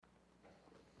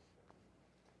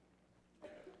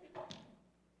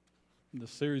In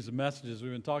this series of messages,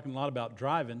 we've been talking a lot about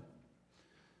driving.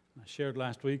 I shared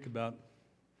last week about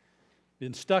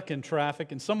being stuck in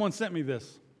traffic, and someone sent me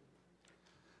this.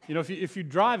 You know, if you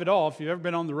drive at all, if you've ever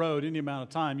been on the road any amount of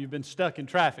time, you've been stuck in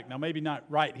traffic. Now, maybe not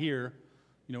right here,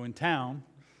 you know, in town,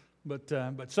 but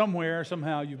somewhere,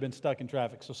 somehow, you've been stuck in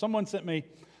traffic. So someone sent me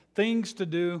things to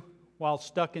do while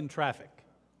stuck in traffic.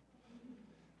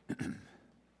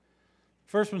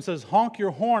 First one says, honk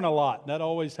your horn a lot. That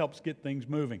always helps get things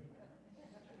moving.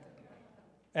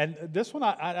 And this one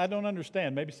I don't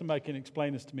understand. Maybe somebody can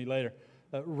explain this to me later.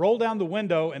 Roll down the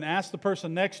window and ask the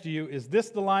person next to you, is this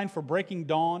the line for Breaking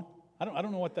Dawn? I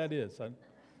don't know what that is.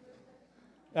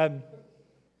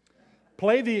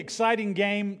 Play the exciting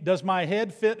game, does my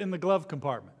head fit in the glove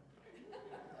compartment?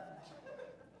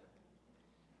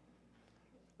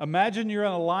 Imagine you're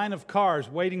in a line of cars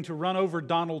waiting to run over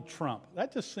Donald Trump.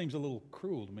 That just seems a little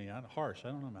cruel to me, harsh. I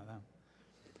don't know about that.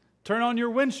 Turn on your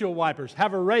windshield wipers.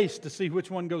 Have a race to see which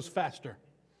one goes faster.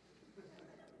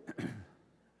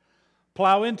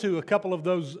 Plow into a couple of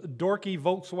those dorky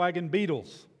Volkswagen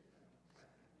Beetles.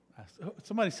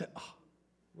 Somebody said, oh,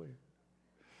 weird.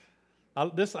 I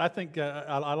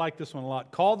like this one a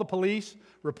lot. Call the police,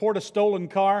 report a stolen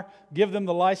car, give them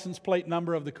the license plate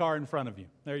number of the car in front of you.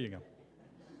 There you go.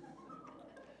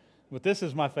 But this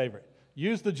is my favorite.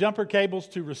 Use the jumper cables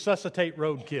to resuscitate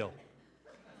roadkill.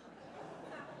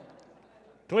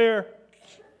 Clear.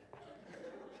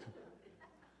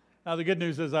 Now, the good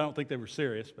news is I don't think they were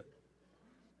serious, but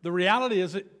the reality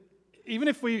is that even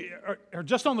if we are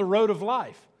just on the road of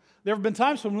life, there have been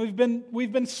times when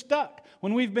we've been stuck,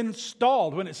 when we've been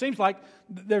stalled, when it seems like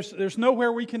there's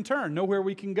nowhere we can turn, nowhere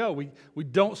we can go. We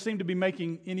don't seem to be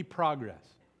making any progress.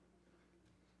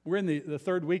 We're in the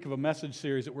third week of a message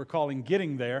series that we're calling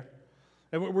Getting There.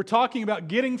 And we're talking about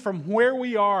getting from where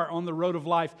we are on the road of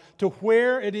life to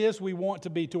where it is we want to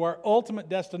be, to our ultimate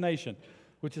destination,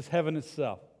 which is heaven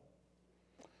itself.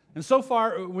 And so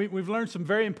far, we've learned some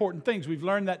very important things. We've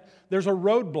learned that there's a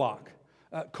roadblock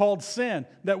called sin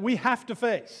that we have to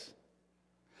face.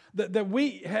 That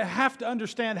we have to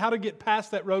understand how to get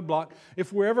past that roadblock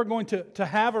if we're ever going to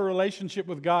have a relationship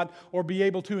with God or be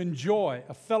able to enjoy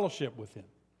a fellowship with Him.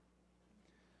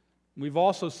 We've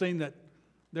also seen that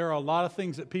there are a lot of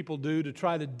things that people do to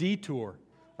try to detour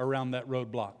around that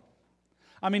roadblock.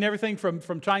 I mean, everything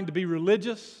from trying to be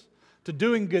religious, to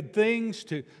doing good things,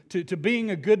 to being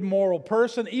a good moral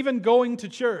person, even going to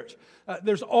church.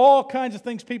 There's all kinds of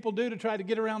things people do to try to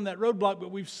get around that roadblock, but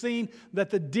we've seen that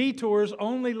the detours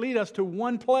only lead us to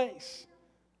one place: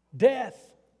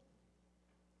 death.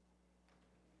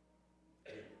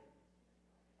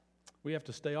 We have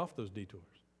to stay off those detours.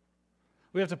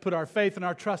 We have to put our faith and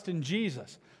our trust in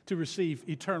Jesus to receive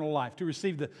eternal life, to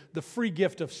receive the free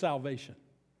gift of salvation.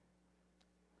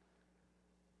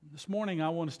 This morning, I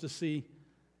want us to see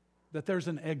that there's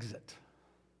an exit.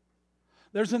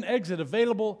 There's an exit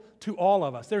available to all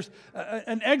of us. There's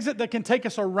an exit that can take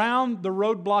us around the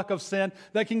roadblock of sin,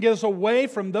 that can get us away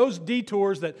from those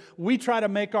detours that we try to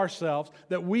make ourselves,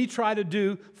 that we try to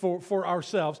do for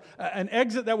ourselves. An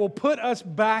exit that will put us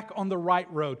back on the right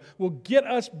road, will get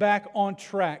us back on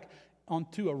track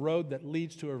onto a road that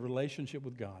leads to a relationship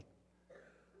with God.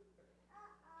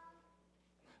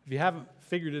 If you haven't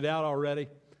figured it out already,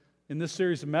 in this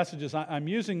series of messages, I'm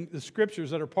using the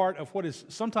scriptures that are part of what is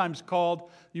sometimes called,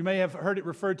 you may have heard it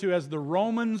referred to as the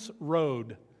Romans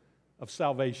Road of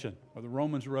Salvation, or the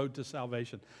Romans Road to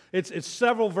Salvation. It's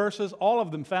several verses, all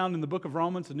of them found in the book of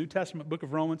Romans, the New Testament book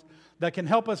of Romans, that can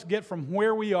help us get from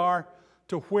where we are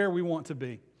to where we want to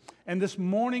be. And this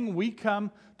morning, we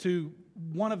come to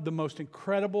one of the most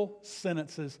incredible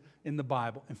sentences in the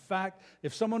Bible. In fact,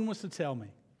 if someone was to tell me,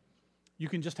 you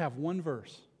can just have one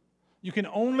verse, you can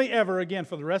only ever, again,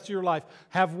 for the rest of your life,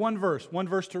 have one verse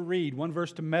to read, one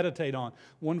verse to meditate on,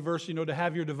 one verse, to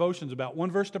have your devotions about, one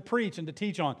verse to preach and to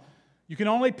teach on. You can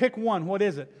only pick one. What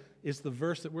is it? It's the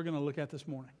verse that we're going to look at this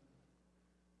morning.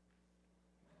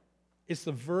 It's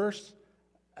the verse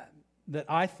that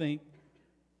I think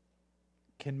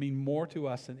can mean more to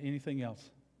us than anything else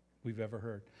we've ever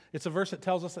heard. It's a verse that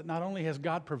tells us that not only has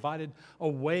God provided a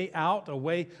way out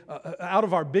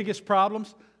of our biggest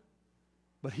problems,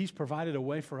 but He's provided a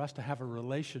way for us to have a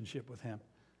relationship with Him,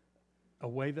 a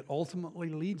way that ultimately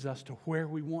leads us to where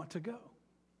we want to go.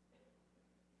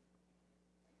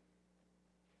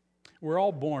 We're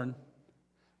all born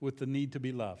with the need to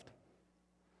be loved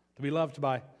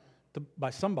by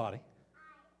somebody.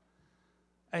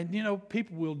 And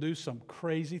people will do some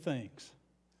crazy things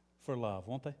for love,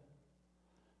 won't they?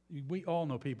 We all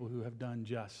know people who have done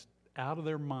just out of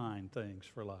their mind things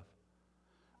for love.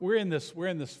 We're in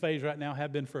this phase right now,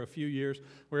 have been for a few years,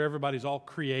 where everybody's all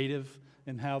creative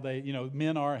in how they,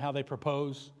 men are, how they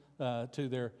propose to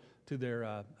their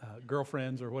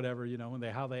girlfriends or whatever,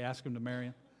 how they ask them to marry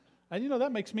them. And,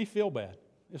 that makes me feel bad.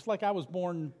 It's like I was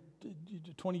born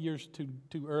 20 years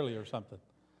too early or something.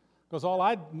 Because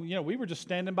we were just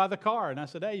standing by the car, and I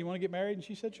said, hey, you want to get married? And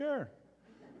she said, sure.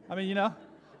 I mean,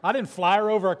 I didn't fly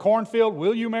her over a cornfield.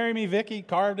 Will you marry me, Vicky?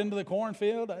 Carved into the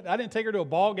cornfield. I didn't take her to a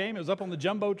ball game. It was up on the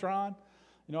Jumbotron.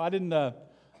 I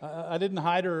didn't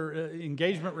hide her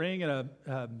engagement ring in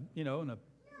a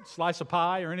slice of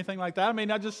pie or anything like that. I mean,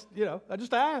 I just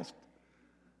asked.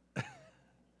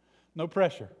 No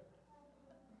pressure.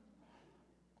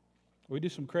 We do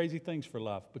some crazy things for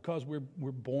love because we're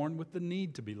born with the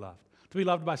need to be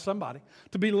loved by somebody,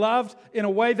 to be loved in a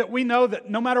way that we know that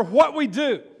no matter what we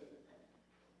do,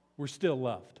 we're still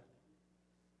loved.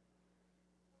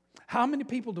 How many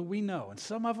people do we know, and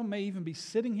some of them may even be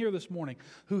sitting here this morning,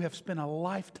 who have spent a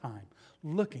lifetime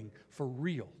looking for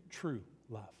real, true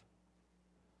love?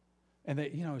 And they,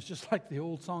 it's just like the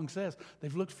old song says,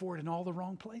 they've looked for it in all the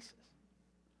wrong places.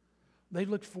 They've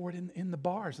looked for it in the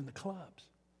bars and the clubs.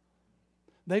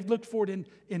 They've looked for it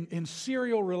in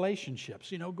serial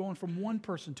relationships, going from one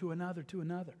person to another to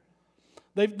another.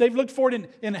 They've looked for it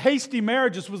in hasty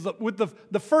marriages with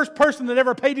the first person that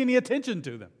ever paid any attention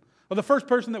to them, or the first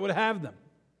person that would have them.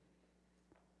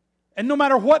 And no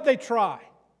matter what they try,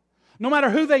 no matter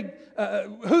who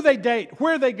they date,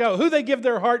 where they go, who they give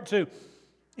their heart to,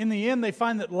 in the end they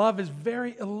find that love is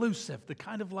very elusive. The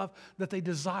kind of love that they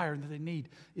desire and that they need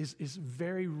is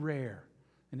very rare.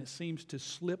 And it seems to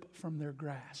slip from their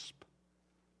grasp,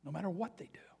 no matter what they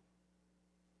do.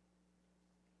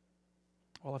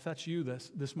 Well, if that's you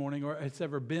this morning, or it's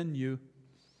ever been you,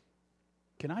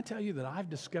 can I tell you that I've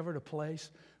discovered a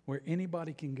place where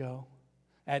anybody can go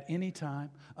at any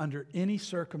time, under any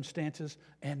circumstances,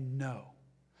 and know,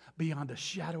 beyond a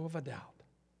shadow of a doubt,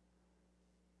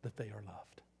 that they are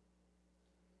loved.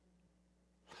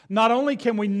 Not only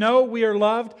can we know we are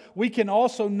loved, we can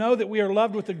also know that we are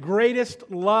loved with the greatest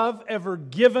love ever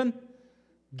given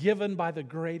by the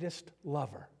greatest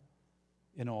lover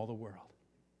in all the world.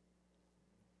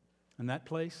 And that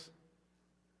place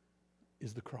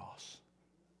is the cross.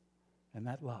 And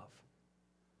that love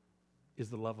is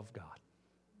the love of God.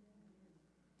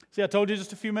 See, I told you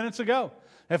just a few minutes ago,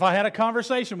 if I had a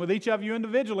conversation with each of you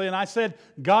individually and I said,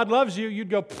 God loves you, you'd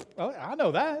go, oh, I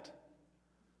know that.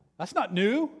 That's not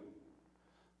new.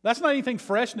 That's not anything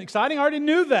fresh and exciting. I already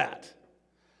knew that.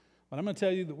 But I'm going to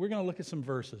tell you that we're going to look at some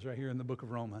verses right here in the book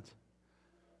of Romans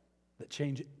that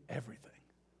change everything.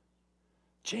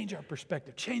 Change our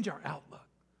perspective. Change our outlook.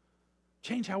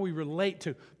 Change how we relate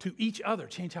to each other.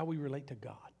 Change how we relate to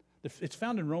God. It's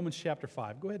found in Romans chapter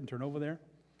 5. Go ahead and turn over there.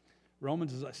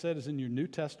 Romans, as I said, is in your New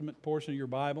Testament portion of your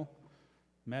Bible.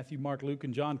 Matthew, Mark, Luke,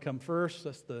 and John come first.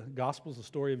 That's the Gospels, the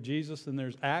story of Jesus. Then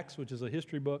there's Acts, which is a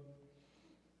history book.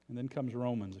 And then comes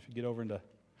Romans. If you get over into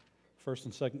 1st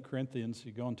and 2nd Corinthians,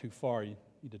 you're going too far. You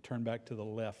need to turn back to the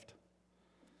left.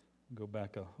 Go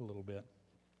back a little bit.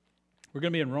 We're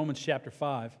going to be in Romans chapter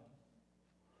 5.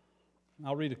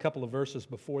 I'll read a couple of verses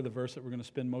before the verse that we're going to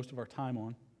spend most of our time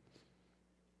on.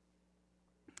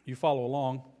 You follow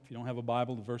along. If you don't have a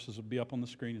Bible, the verses will be up on the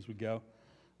screen as we go.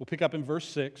 We'll pick up in verse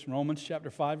 6, Romans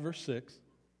chapter 5, verse 6.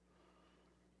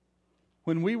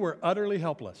 When we were utterly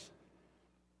helpless,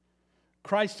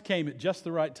 Christ came at just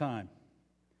the right time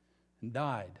and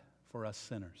died for us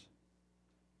sinners.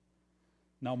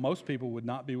 Now, most people would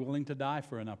not be willing to die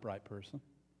for an upright person,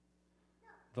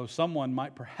 though someone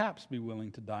might perhaps be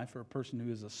willing to die for a person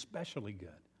who is especially good.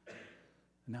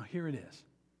 Now, here it is.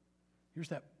 Here's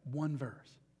that one verse.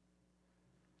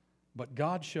 But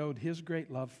God showed His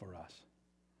great love for us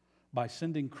by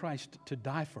sending Christ to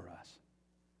die for us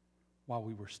while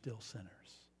we were still sinners.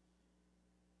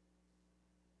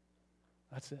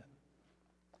 That's it.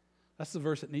 That's the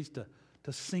verse that needs to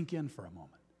sink in for a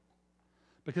moment.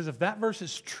 Because if that verse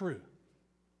is true,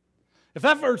 if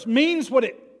that verse means what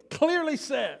it clearly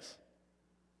says,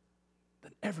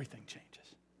 then everything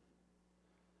changes.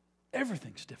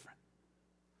 Everything's different.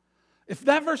 If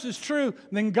that verse is true,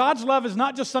 then God's love is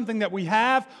not just something that we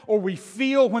have or we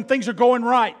feel when things are going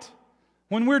right,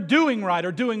 when we're doing right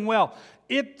or doing well.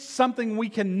 It's something we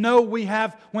can know we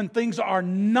have when things are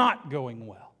not going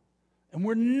well and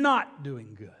we're not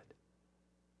doing good.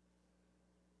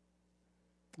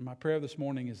 And my prayer this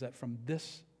morning is that from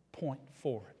this point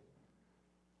forward,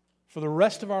 for the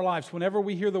rest of our lives, whenever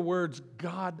we hear the words,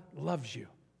 God loves you,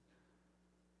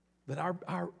 that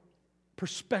our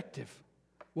perspective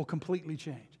will completely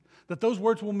change. that those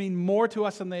words will mean more to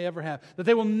us than they ever have, that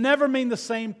they will never mean the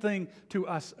same thing to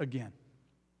us again.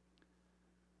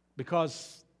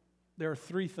 Because there are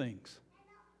three things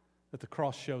that the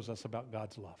cross shows us about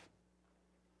God's love.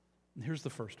 And here's the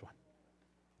first one.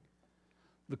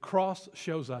 The cross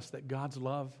shows us that God's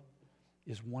love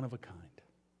is one of a kind.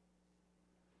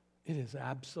 It is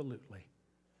absolutely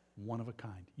one of a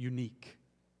kind, unique.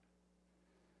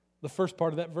 The first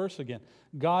part of that verse again.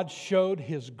 God showed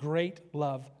His great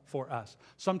love for us.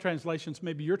 Some translations,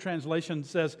 maybe your translation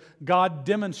says, God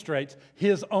demonstrates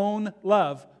His own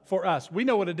love for us. We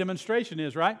know what a demonstration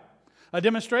is, right? A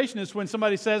demonstration is when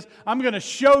somebody says, I'm going to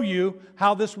show you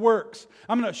how this works.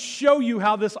 I'm going to show you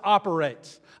how this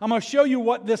operates. I'm going to show you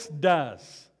what this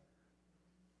does.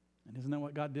 And isn't that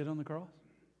what God did on the cross?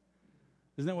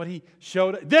 Isn't that what He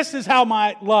showed? This is how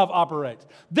my love operates.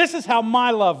 This is how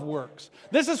my love works.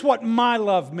 This is what my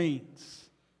love means.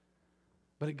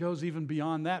 But it goes even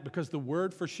beyond that, because the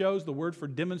word for shows, the word for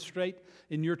demonstrate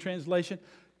in your translation,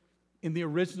 in the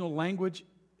original language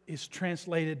is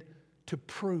translated to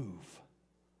prove.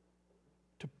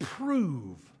 To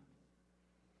prove.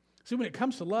 See, when it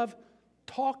comes to love,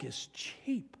 talk is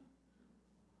cheap.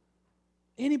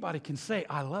 Anybody can say,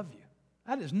 I love you.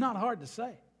 That is not hard to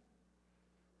say.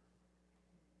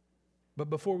 But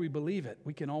before we believe it,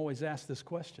 we can always ask this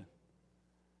question.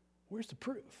 Where's the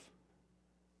proof?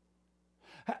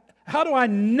 How do I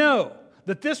know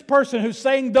that this person who's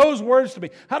saying those words to me,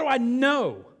 how do I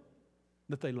know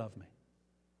that they love me?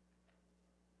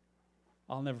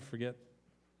 I'll never forget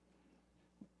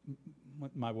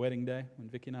my wedding day when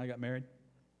Vicki and I got married.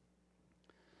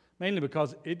 Mainly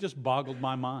because it just boggled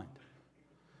my mind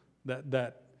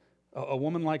that a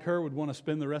woman like her would want to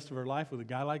spend the rest of her life with a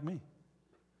guy like me.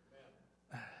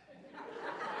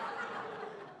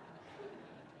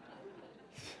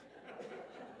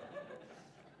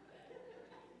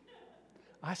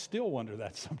 I still wonder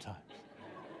that sometimes.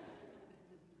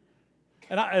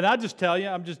 And I just tell you,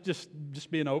 I'm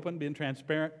just being open, being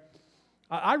transparent.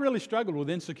 I really struggled with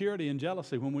insecurity and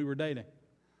jealousy when we were dating.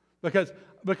 Because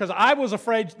I was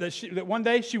afraid that one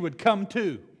day she would come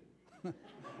to.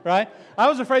 Right? I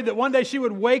was afraid that one day she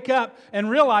would wake up and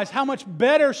realize how much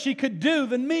better she could do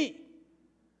than me.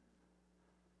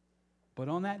 But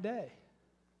on that day,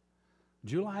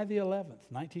 July the 11th,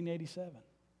 1987,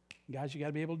 guys, you got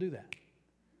to be able to do that.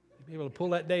 Be able to pull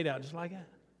that date out just like that.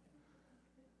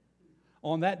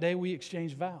 On that day, we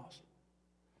exchanged vows.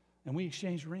 And we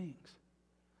exchanged rings.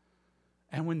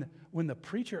 And when the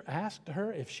preacher asked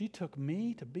her if she took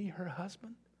me to be her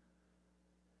husband,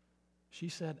 she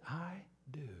said, I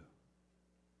do.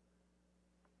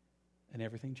 And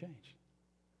everything changed.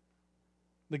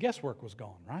 The guesswork was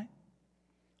gone, right?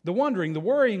 The wondering, the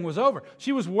worrying was over.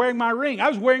 She was wearing my ring. I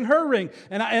was wearing her ring.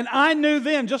 And I knew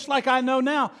then, just like I know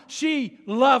now, she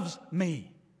loves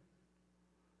me.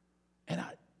 And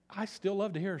I still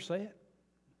love to hear her say it.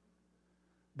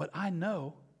 But I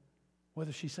know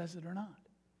whether she says it or not.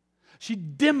 She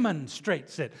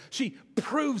demonstrates it. She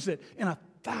proves it in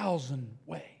 1,000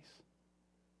 ways.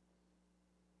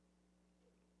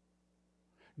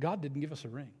 God didn't give us a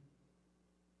ring.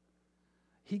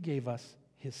 He gave us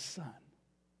His Son.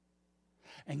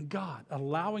 And God,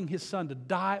 allowing His Son to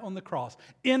die on the cross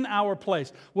in our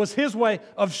place, was His way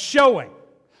of showing,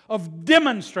 of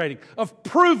demonstrating, of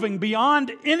proving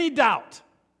beyond any doubt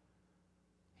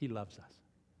He loves us.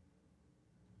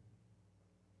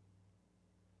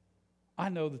 I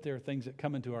know that there are things that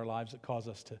come into our lives that cause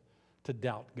us to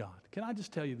doubt God. Can I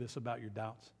just tell you this about your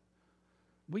doubts?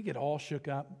 We get all shook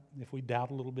up if we doubt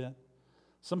a little bit.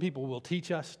 Some people will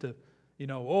teach us to,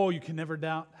 you can never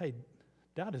doubt. Hey,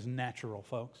 doubt is natural,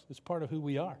 folks. It's part of who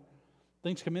we are.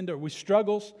 Things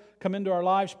struggles come into our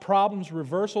lives, problems,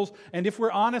 reversals, and if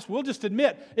we're honest, we'll just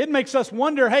admit, it makes us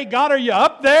wonder, hey, God, are you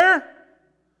up there?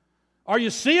 Are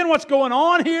you seeing what's going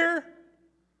on here?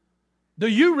 Do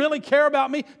you really care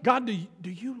about me? God, do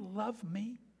you love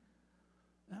me?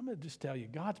 I'm going to just tell you,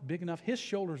 God's big enough. His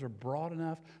shoulders are broad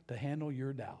enough to handle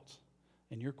your doubts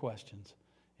and your questions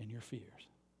and your fears.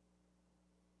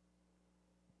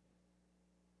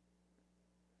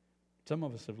 Some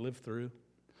of us have lived through,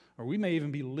 or we may even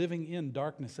be living in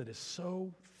darkness that is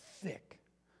so thick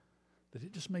that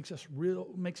it just makes it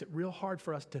real hard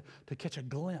for us to catch a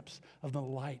glimpse of the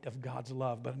light of God's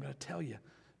love. But I'm going to tell you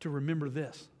to remember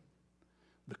this.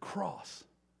 The cross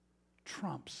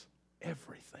trumps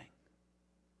everything.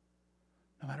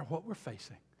 No matter what we're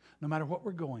facing, no matter what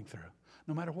we're going through,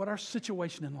 no matter what our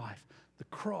situation in life, the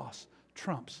cross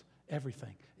trumps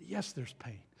everything. Yes, there's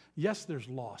pain. Yes, there's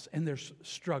loss, and there's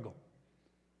struggle.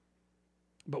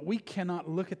 But we cannot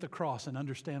look at the cross and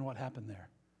understand what happened there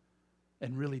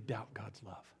and really doubt God's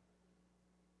love.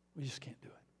 We just can't do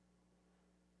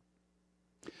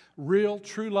it. Real,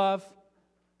 true love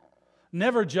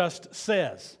never just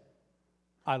says,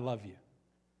 I love you.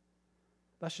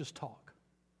 That's just talk.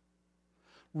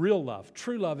 Real love,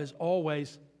 true love is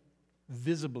always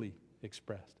visibly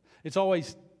expressed. It's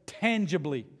always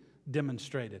tangibly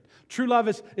demonstrated. True love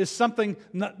is something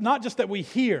not just that we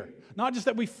hear, not just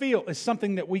that we feel, it's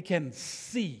something that we can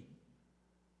see.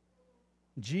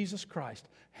 Jesus Christ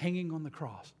hanging on the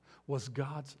cross was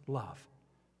God's love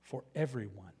for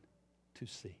everyone to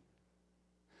see.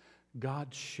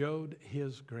 God showed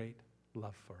His great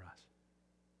love for us.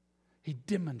 He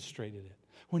demonstrated it.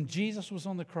 When Jesus was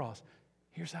on the cross,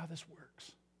 here's how this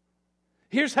works.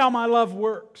 Here's how my love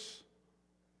works.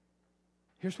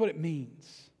 Here's what it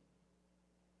means.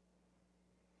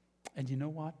 And you know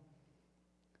what?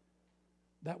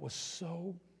 That was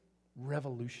so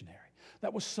revolutionary.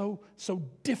 That was so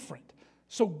different,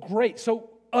 so great, so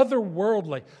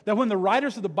otherworldly, that when the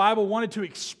writers of the Bible wanted to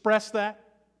express that,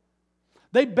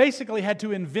 they basically had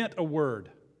to invent a word.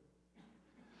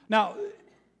 Now,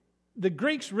 the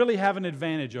Greeks really have an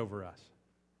advantage over us.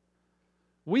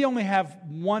 We only have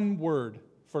one word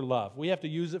for love. We have to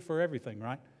use it for everything,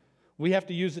 right? We have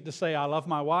to use it to say, I love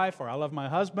my wife, or I love my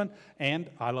husband, and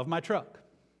I love my truck,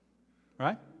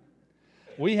 right?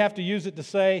 We have to use it to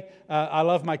say, I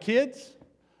love my kids,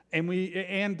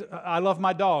 and I love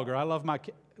my dog, or I love my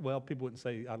cat. Well, people wouldn't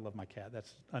say, I love my cat.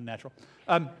 That's unnatural.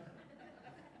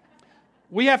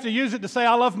 We have to use it to say,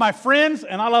 I love my friends,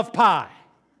 and I love pie.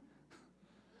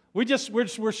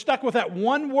 We're stuck with that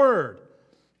one word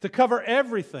to cover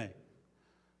everything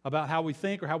about how we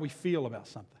think or how we feel about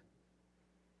something.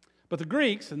 But the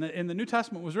Greeks, and the New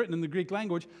Testament was written in the Greek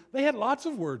language, they had lots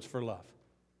of words for love.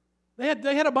 They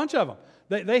had a bunch of them.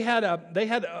 They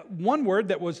had one word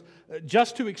that was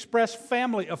just to express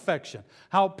family affection,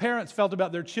 how parents felt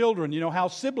about their children, how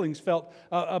siblings felt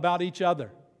about each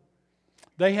other.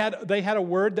 They had a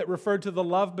word that referred to the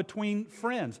love between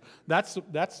friends. That's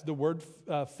the word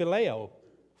phileo.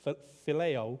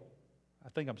 Phileo. I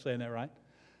think I'm saying that right.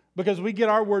 Because we get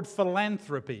our word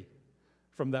philanthropy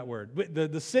from that word.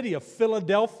 The city of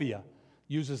Philadelphia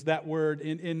uses that word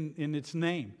in its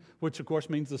name, which of course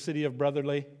means the city of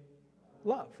brotherly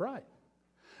love, right?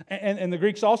 And the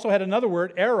Greeks also had another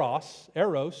word,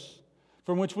 eros,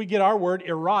 from which we get our word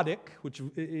erotic, which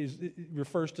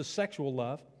refers to sexual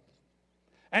love.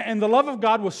 And the love of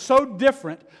God was so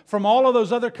different from all of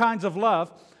those other kinds of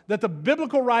love that the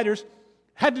biblical writers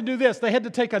had to do this. They had to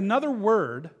take another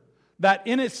word that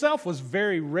in itself was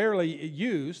very rarely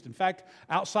used. In fact,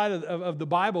 outside of the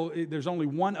Bible, there's only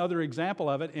one other example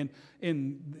of it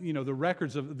in the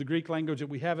records of the Greek language that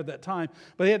we have at that time.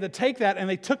 But they had to take that and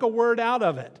they took a word out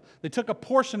of it. They took a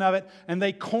portion of it and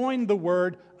they coined the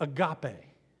word agape.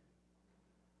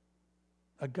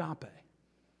 Agape.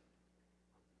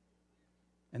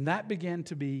 And that began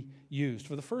to be used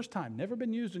for the first time. Never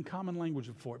been used in common language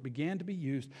before. It began to be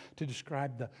used to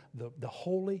describe the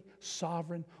holy,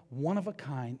 sovereign,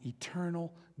 one-of-a-kind,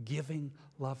 eternal, giving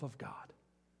love of God.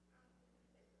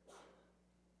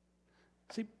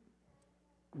 See,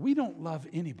 we don't love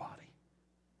anybody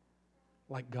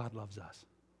like God loves us.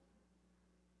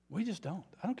 We just don't.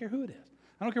 I don't care who it is.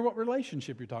 I don't care what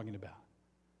relationship you're talking about.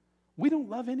 We don't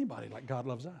love anybody like God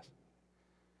loves us.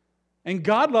 And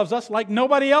God loves us like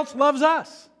nobody else loves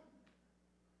us.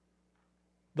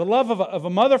 The love of a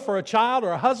mother for a child,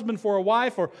 or a husband for a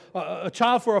wife, or a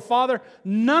child for a father,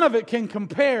 none of it can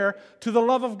compare to the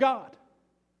love of God.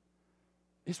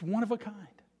 It's one of a kind.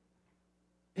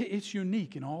 It's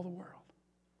unique in all the world.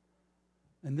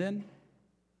 And then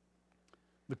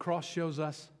the cross shows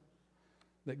us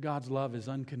that God's love is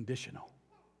unconditional.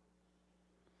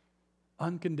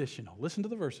 Unconditional. Listen to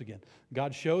the verse again.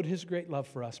 God showed His great love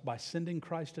for us by sending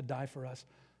Christ to die for us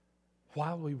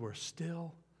while we were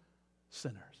still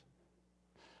sinners.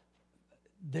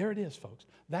 There it is, folks.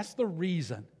 That's the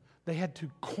reason they had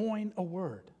to coin a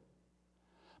word.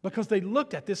 Because they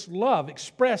looked at this love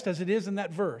expressed as it is in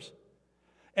that verse.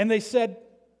 And they said,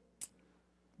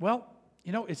 well,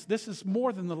 this is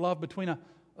more than the love between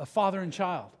a father and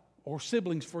child or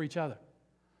siblings for each other.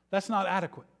 That's not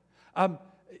adequate.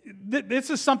 This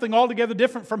is something altogether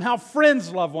different from how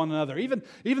friends love one another, even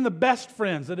the best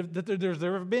friends that there's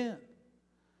ever been.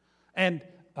 And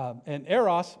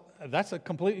eros, that's a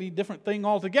completely different thing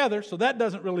altogether, so that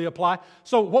doesn't really apply.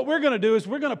 So what we're going to do is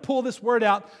we're going to pull this word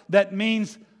out that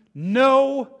means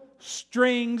no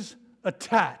strings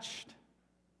attached.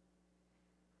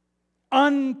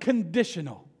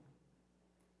 Unconditional.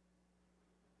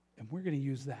 And we're going to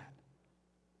use that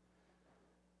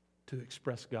to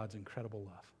express God's incredible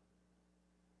love.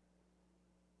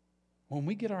 When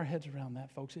we get our heads around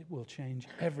that, folks, it will change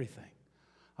everything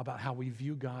about how we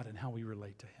view God and how we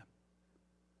relate to Him.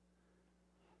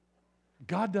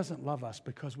 God doesn't love us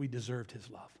because we deserved His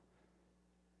love.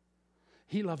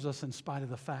 He loves us in spite of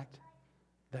the fact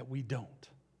that we don't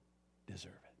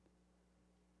deserve it.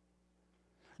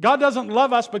 God doesn't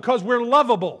love us because we're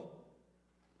lovable.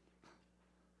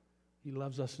 He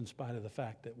loves us in spite of the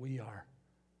fact that we are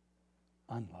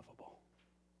unlovable.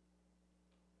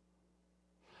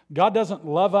 God doesn't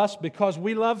love us because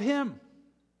we love Him.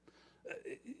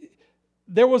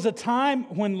 There was a time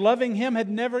when loving Him had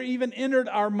never even entered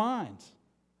our minds.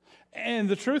 And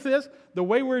the truth is, the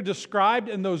way we're described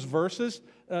in those verses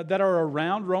that are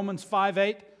around Romans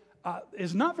 5:8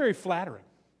 is not very flattering.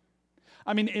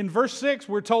 I mean, in verse 6,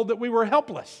 we're told that we were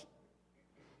helpless.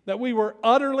 That we were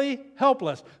utterly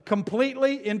helpless.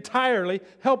 Completely, entirely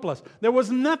helpless. There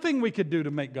was nothing we could do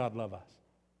to make God love us.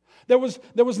 There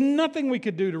was nothing we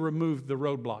could do to remove the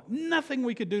roadblock. Nothing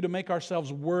we could do to make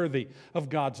ourselves worthy of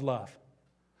God's love.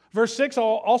 Verse 6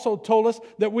 also told us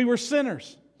that we were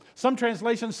sinners. Some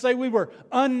translations say we were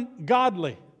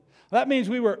ungodly. That means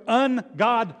we were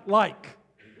ungod-like.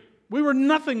 We were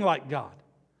nothing like God.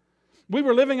 We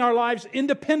were living our lives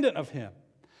independent of Him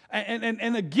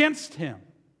and against Him.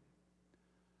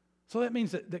 So that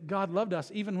means that God loved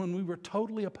us even when we were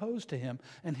totally opposed to Him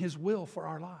and His will for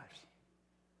our lives.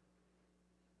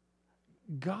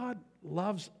 God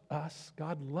loves us.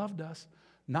 God loved us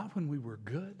not when we were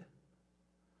good,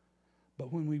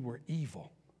 but when we were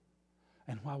evil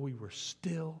and while we were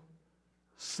still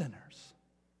sinners.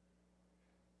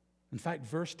 In fact,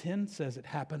 verse 10 says it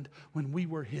happened when we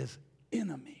were His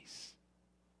enemies.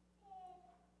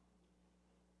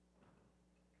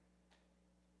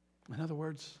 In other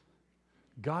words,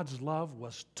 God's love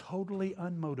was totally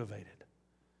unmotivated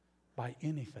by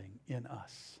anything in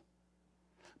us,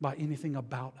 by anything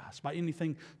about us, by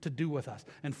anything to do with us.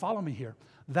 And follow me here.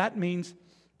 That means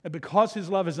that because His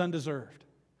love is undeserved,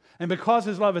 and because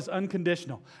His love is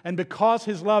unconditional, and because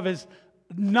His love is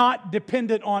not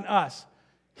dependent on us,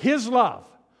 His love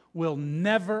will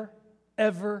never,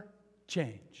 ever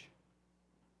change.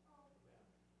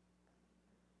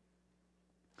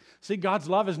 See, God's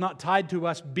love is not tied to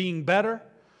us being better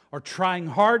or trying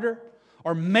harder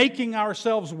or making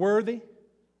ourselves worthy.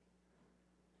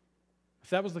 If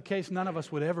that was the case, none of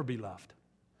us would ever be loved,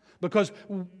 because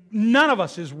none of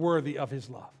us is worthy of His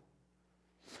love.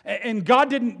 And God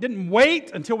didn't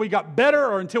wait until we got better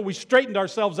or until we straightened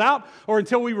ourselves out or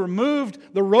until we removed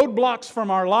the roadblocks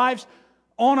from our lives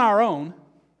on our own.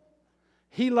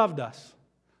 He loved us,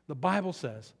 the Bible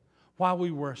says, while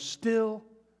we were still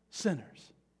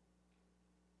sinners.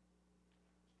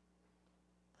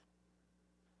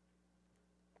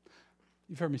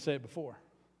 You've heard me say it before.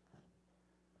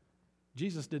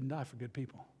 Jesus didn't die for good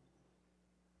people.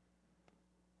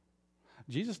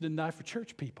 Jesus didn't die for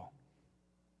church people.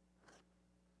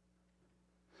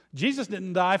 Jesus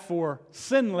didn't die for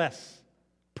sinless,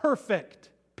 perfect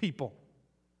people.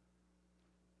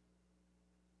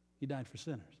 He died for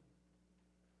sinners.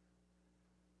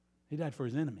 He died for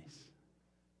His enemies.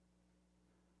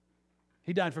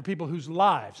 He died for people whose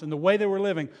lives and the way they were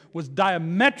living was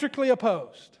diametrically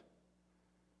opposed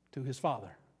to His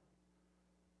Father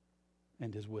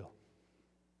and His will.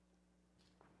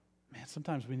 Man,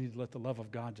 sometimes we need to let the love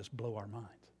of God just blow our minds.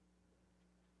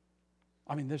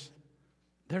 I mean,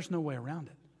 there's no way around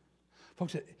it.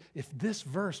 Folks, if this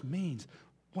verse means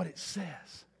what it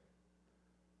says,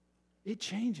 it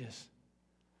changes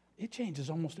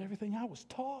almost everything I was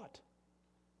taught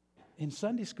in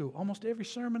Sunday school, almost every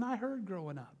sermon I heard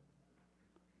growing up.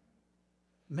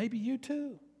 Maybe you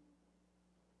too.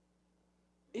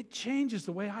 It changes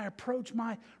the way I approach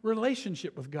my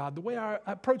relationship with God, the way I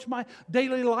approach my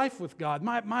daily life with God,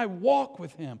 my walk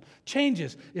with Him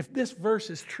changes if this verse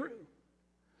is true.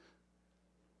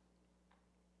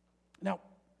 Now,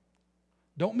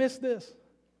 don't miss this.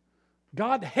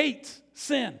 God hates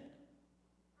sin.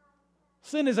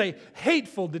 Sin is a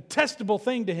hateful, detestable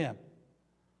thing to Him.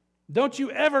 Don't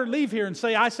you ever leave here and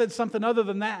say, I said something other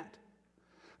than that.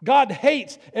 God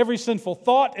hates every sinful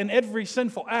thought and every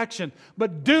sinful action.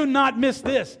 But do not miss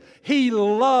this. He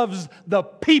loves the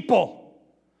people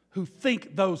who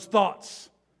think those thoughts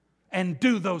and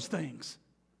do those things.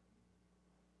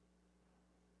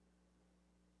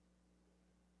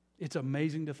 It's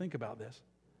amazing to think about this.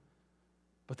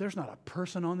 But there's not a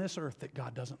person on this earth that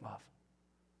God doesn't love.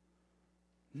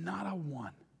 Not a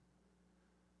one.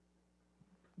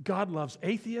 God loves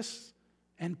atheists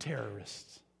and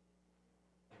terrorists.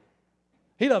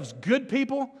 He loves good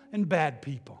people and bad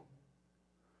people.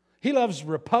 He loves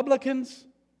Republicans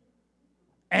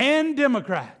and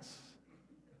Democrats.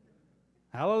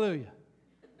 Hallelujah.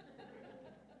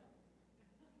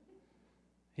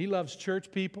 He loves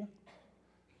church people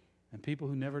and people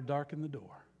who never darken the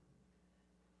door.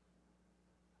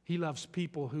 He loves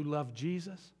people who love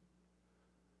Jesus,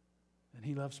 and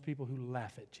He loves people who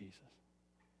laugh at Jesus.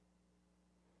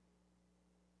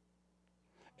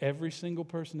 Every single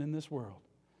person in this world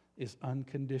is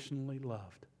unconditionally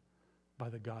loved by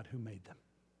the God who made them.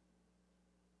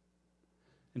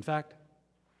 In fact,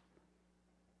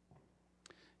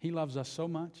 He loves us so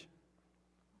much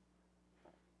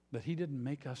that He didn't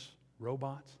make us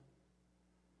robots,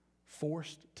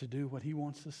 forced to do what He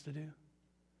wants us to do.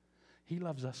 He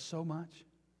loves us so much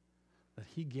that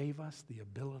He gave us the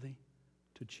ability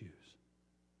to choose.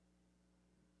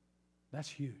 That's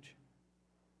huge.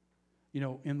 You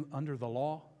know, under the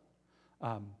law,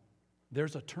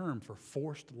 there's a term for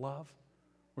forced love,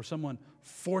 where someone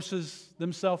forces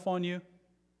themselves on you.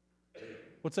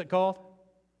 What's that called?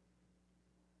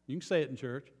 You can say it in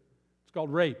church. It's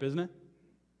called rape, isn't it?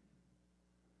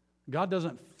 God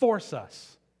doesn't force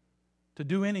us to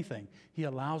do anything. He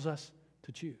allows us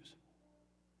to choose.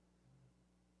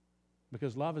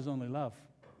 Because love is only love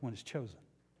when it's chosen.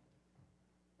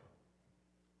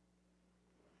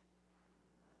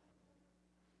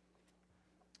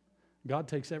 God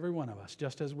takes every one of us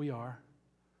just as we are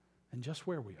and just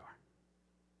where we are.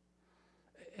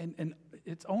 And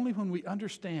it's only when we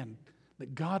understand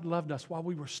that God loved us while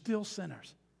we were still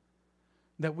sinners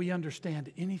that we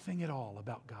understand anything at all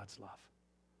about God's love.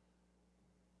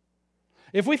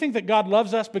 If we think that God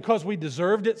loves us because we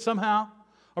deserved it somehow,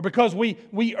 or because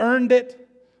we earned it,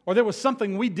 or there was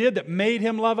something we did that made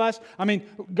Him love us. I mean,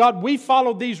 God, we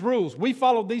followed these rules. We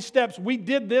followed these steps. We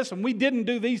did this and we didn't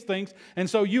do these things. And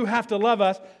so you have to love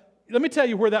us. Let me tell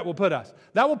you where that will put us.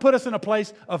 That will put us in a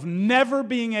place of never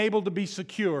being able to be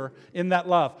secure in that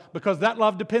love. Because that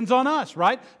love depends on us,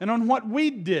 right? And on what we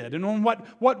did and on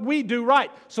what we do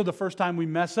right. So the first time we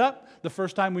mess up, the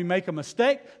first time we make a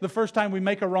mistake, the first time we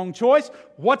make a wrong choice,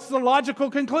 what's the logical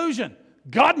conclusion?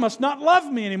 God must not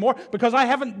love me anymore because I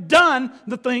haven't done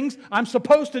the things I'm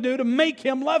supposed to do to make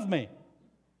Him love me.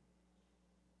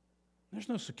 There's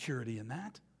no security in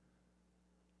that.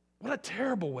 What a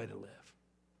terrible way to live.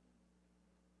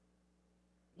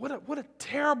 What a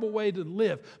terrible way to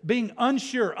live, being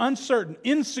unsure, uncertain,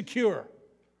 insecure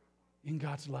in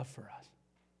God's love for us.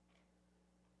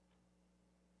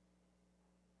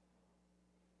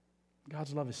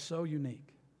 God's love is so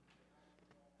unique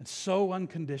and so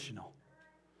unconditional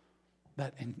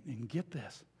that, and get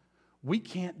this, we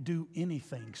can't do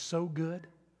anything so good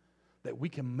that we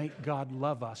can make God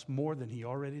love us more than He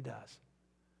already does.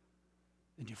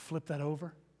 And you flip that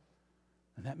over,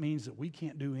 and that means that we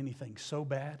can't do anything so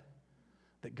bad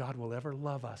that God will ever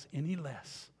love us any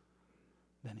less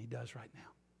than He does right now.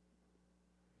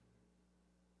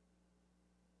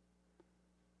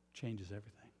 Changes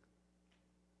everything.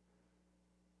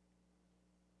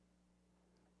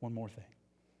 One more thing.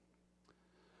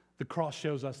 The cross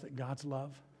shows us that God's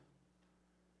love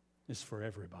is for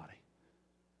everybody.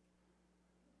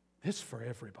 It's for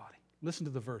everybody. Listen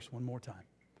to the verse one more time.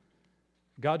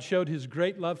 God showed His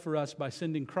great love for us by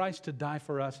sending Christ to die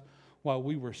for us while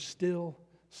we were still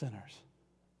sinners.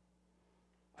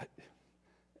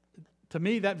 To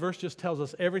me, that verse just tells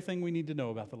us everything we need to know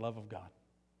about the love of God.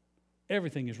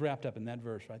 Everything is wrapped up in that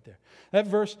verse right there. That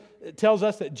verse tells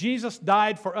us that Jesus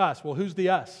died for us. Well, who's the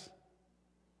us?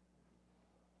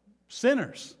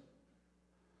 Sinners.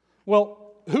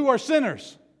 Well, who are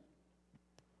sinners?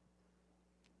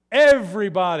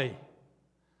 Everybody.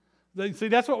 See,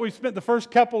 that's what we spent the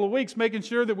first couple of weeks making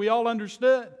sure that we all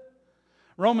understood.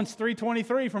 Romans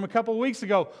 3:23 from a couple of weeks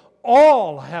ago.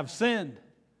 All have sinned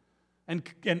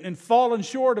and fallen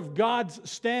short of God's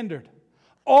standard.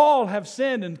 All have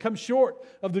sinned and come short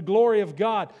of the glory of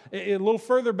God. A little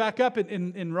further back up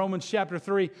in Romans chapter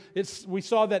 3, we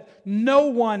saw that no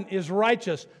one is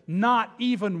righteous, not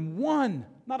even one,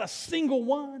 not a single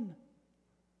one.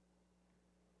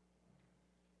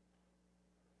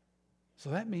 So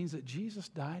that means that Jesus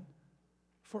died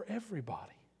for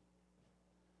everybody.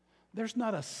 There's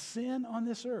not a sin on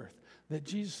this earth that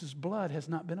Jesus' blood has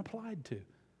not been applied to.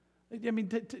 I mean,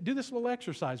 do this little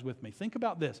exercise with me. Think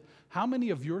about this. How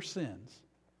many of your sins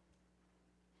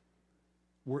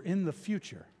were in the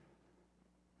future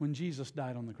when Jesus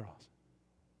died on the cross?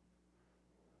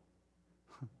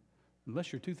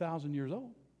 Unless you're 2,000 years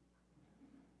old.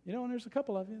 You know, and there's a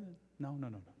couple of you. No.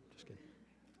 Just kidding.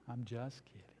 I'm just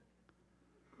kidding.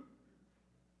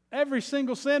 Every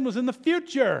single sin was in the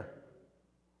future.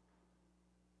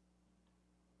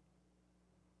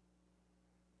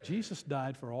 Jesus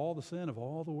died for all the sin of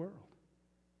all the world.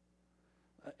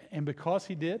 And because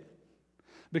He did,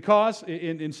 because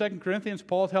in 2 Corinthians,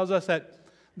 Paul tells us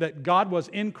that God was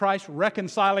in Christ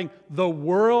reconciling the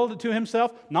world to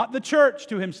Himself, not the church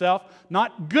to Himself,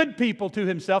 not good people to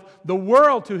Himself, the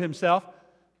world to Himself.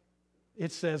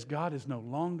 It says God is no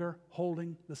longer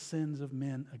holding the sins of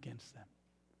men against them.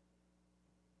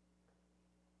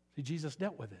 See, Jesus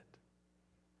dealt with it.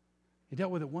 He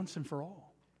dealt with it once and for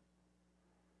all.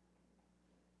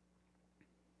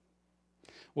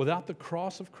 Without the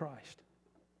cross of Christ,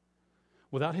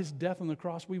 without His death on the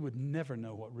cross, we would never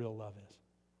know what real love is.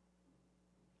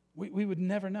 We would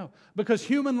never know. Because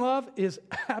human love is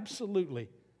absolutely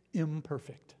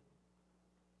imperfect.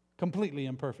 Completely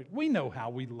imperfect. We know how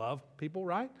we love people,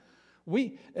 right?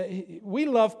 We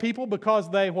love people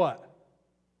because they what?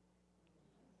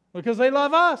 Because they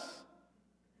love us.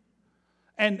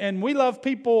 And we love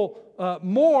people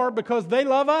more because they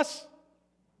love us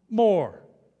more.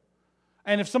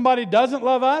 And if somebody doesn't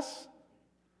love us,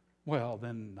 well,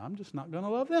 then I'm just not going to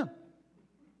love them.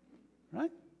 Right?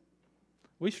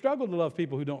 We struggle to love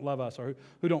people who don't love us or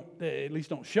who don't, at least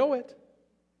don't show it.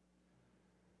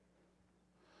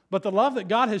 But the love that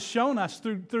God has shown us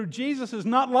through Jesus is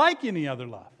not like any other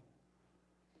love.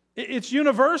 It's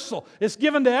universal. It's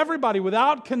given to everybody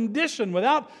without condition,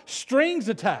 without strings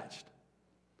attached.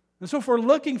 And so if we're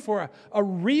looking for a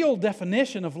real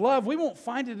definition of love, we won't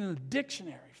find it in a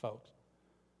dictionary, folks.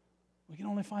 We can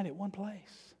only find it one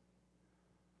place,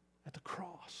 at the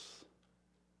cross.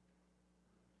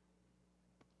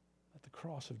 At the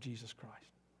cross of Jesus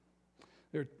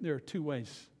Christ. There are two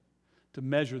ways to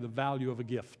measure the value of a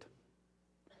gift.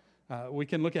 We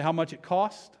can look at how much it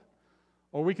cost,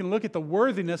 or we can look at the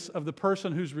worthiness of the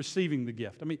person who's receiving the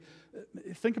gift. I mean,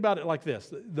 think about it like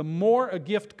this. The more a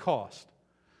gift costs,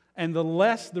 and the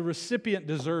less the recipient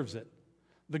deserves it,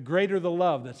 the greater the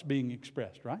love that's being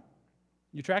expressed, right?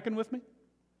 You tracking with me?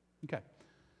 Okay.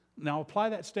 Now apply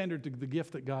that standard to the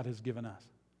gift that God has given us.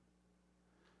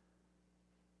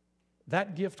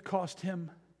 That gift cost Him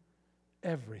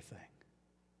everything.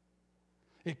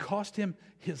 It cost Him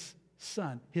His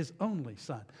Son, His only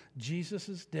Son.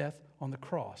 Jesus' death on the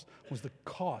cross was the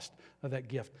cost of that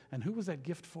gift. And who was that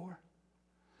gift for?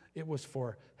 It was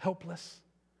for helpless,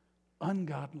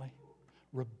 ungodly,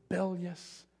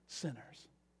 rebellious sinners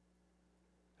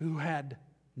who had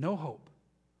no hope,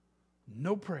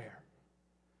 no prayer,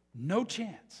 no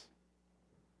chance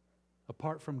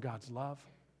apart from God's love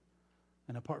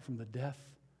and apart from the death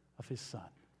of His Son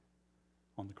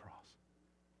on the cross.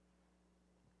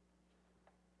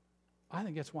 I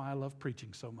think that's why I love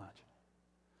preaching so much.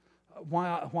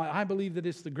 Why I believe that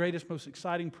it's the greatest, most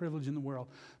exciting privilege in the world.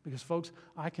 Because, folks,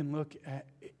 I can look at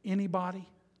anybody,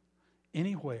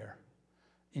 anywhere,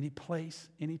 any place,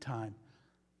 any time,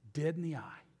 dead in the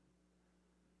eye,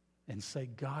 and say,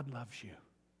 God loves you,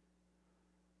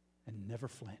 and never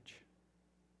flinch,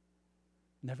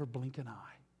 never blink an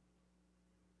eye,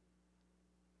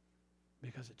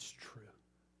 because it's true.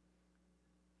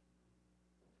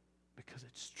 Because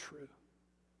it's true.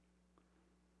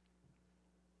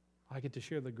 I get to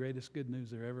share the greatest good news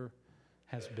there ever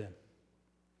has been.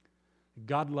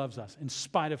 God loves us in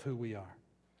spite of who we are,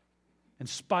 in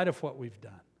spite of what we've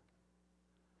done.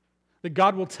 That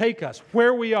God will take us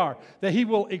where we are, that He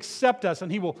will accept us, and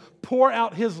He will pour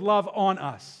out His love on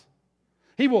us.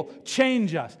 He will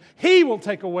change us. He will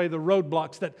take away the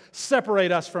roadblocks that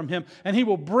separate us from Him, and He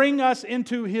will bring us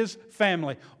into His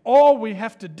family. All we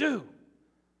have to do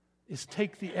is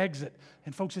take the exit.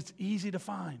 And folks, it's easy to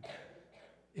find.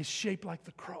 It's shaped like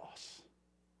the cross.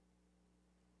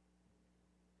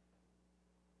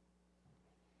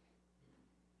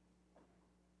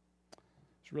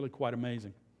 It's really quite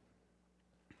amazing.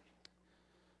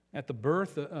 At the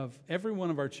birth of every one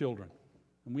of our children,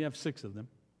 and we have 6 of them,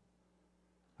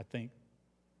 I think.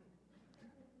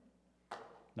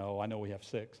 No, I know we have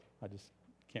 6. I just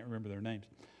can't remember their names.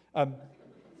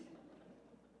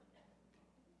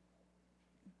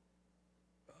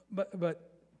 But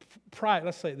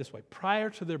let's say it this way. Prior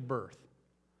to their birth,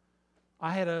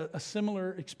 I had a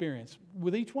similar experience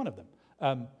with each one of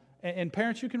them. And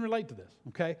parents, you can relate to this,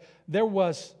 okay? There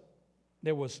was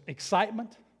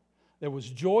excitement, there was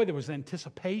joy, there was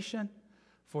anticipation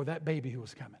for that baby who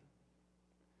was coming.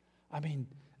 I mean,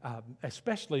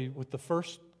 especially with the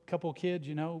first couple of kids,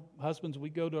 husbands, we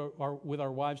go with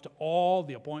our wives to all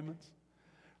the appointments.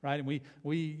 Right, and we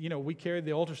carry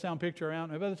the ultrasound picture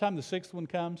around. And by the time the 6th one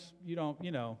comes, you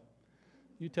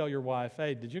tell your wife,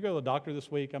 "Hey, did you go to the doctor this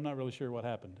week? I'm not really sure what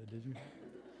happened. Did you? Is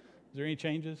there any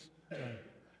changes?"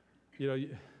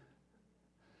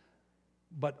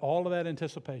 But all of that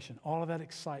anticipation, all of that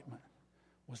excitement,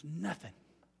 was nothing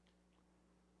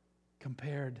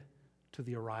compared to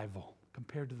the arrival,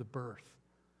 compared to the birth.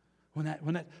 When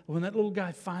that little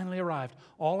guy finally arrived,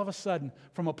 all of a sudden,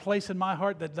 from a place in my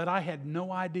heart that I had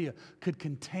no idea could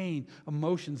contain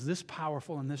emotions this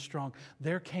powerful and this strong,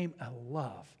 there came a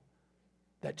love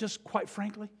that just, quite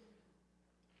frankly,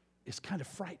 is kind of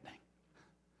frightening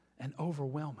and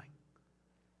overwhelming.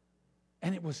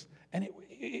 And it was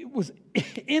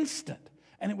instant,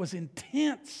 and it was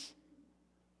intense.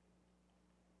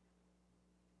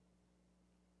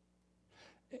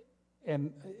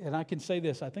 And I can say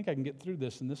this, I think I can get through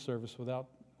this in this service without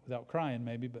crying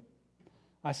maybe, but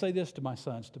I say this to my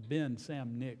sons, to Ben,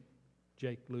 Sam, Nick,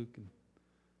 Jake, Luke, and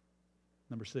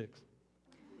number 6.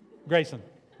 Grayson.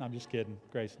 I'm just kidding.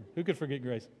 Grayson. Who could forget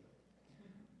Grayson?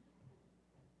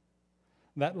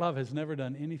 That love has never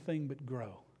done anything but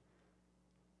grow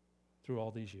through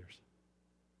all these years.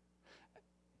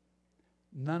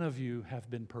 None of you have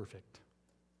been perfect.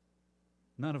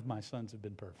 None of my sons have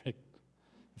been perfect.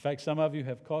 In fact, some of you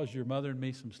have caused your mother and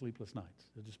me some sleepless nights.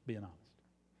 Just being honest.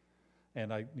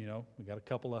 And we got a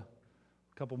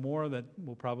couple more that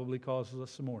will probably cause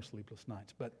us some more sleepless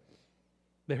nights. But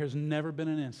there has never been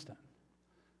an instant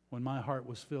when my heart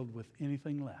was filled with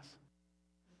anything less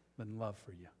than love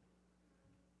for you.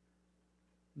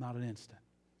 Not an instant.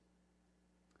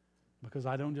 Because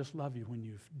I don't just love you when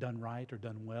you've done right or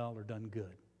done well or done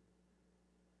good.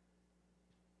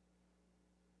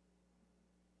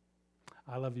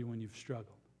 I love you when you've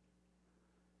struggled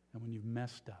and when you've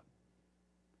messed up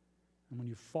and when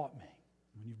you've fought me,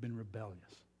 when you've been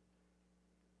rebellious.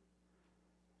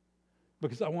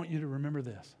 Because I want you to remember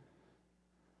this.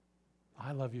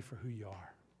 I love you for who you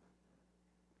are,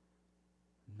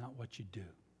 not what you do,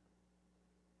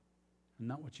 and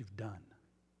not what you've done,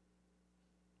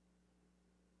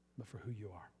 but for who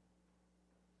you are.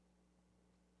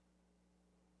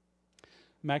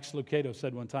 Max Lucado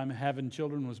said one time, having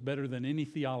children was better than any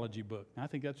theology book. I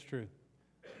think that's true.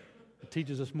 It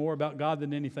teaches us more about God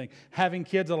than anything. Having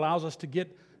kids allows us to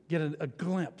get a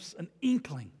glimpse, an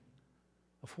inkling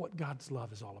of what God's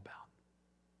love is all about.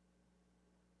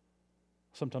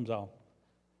 Sometimes I'll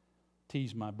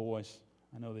tease my boys.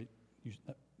 I know that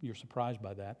you're surprised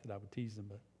by that I would tease them,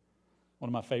 but one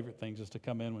of my favorite things is to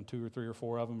come in when 2 or 3 or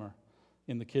 4 of them are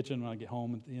in the kitchen when I get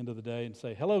home at the end of the day and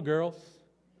say, "Hello, girls."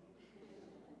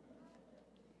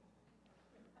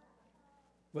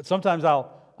 But sometimes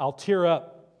I'll tear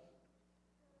up,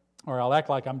 or I'll act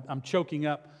like I'm choking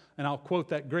up, and I'll quote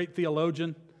that great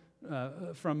theologian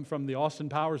from the Austin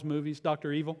Powers movies,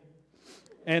 Dr. Evil,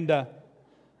 and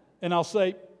I'll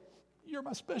say, "You're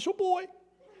my special boy."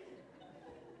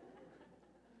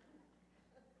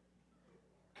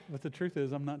 But the truth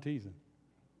is, I'm not teasing,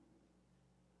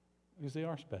 because they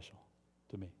are special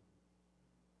to me.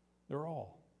 They're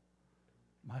all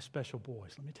my special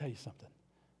boys. Let me tell you something.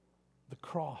 The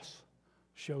cross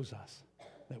shows us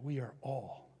that we are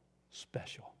all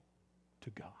special to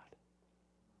God.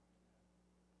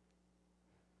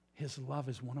 His love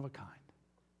is one of a kind.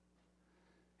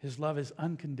 His love is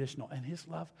unconditional, and His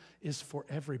love is for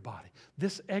everybody.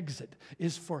 This exit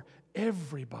is for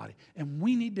everybody, and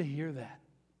we need to hear that.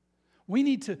 We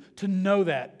need to know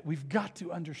that. We've got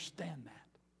to understand that.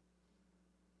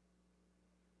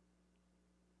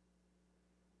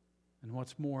 And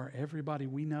what's more, everybody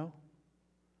we know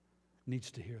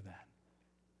needs to hear that.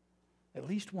 At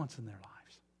least once in their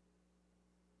lives.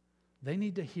 They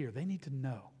need to hear, they need to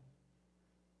know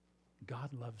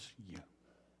God loves you.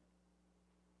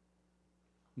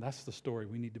 And that's the story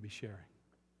we need to be sharing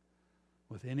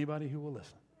with anybody who will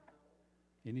listen,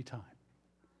 anytime,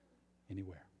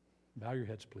 anywhere. Bow your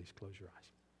heads, please. Close your eyes.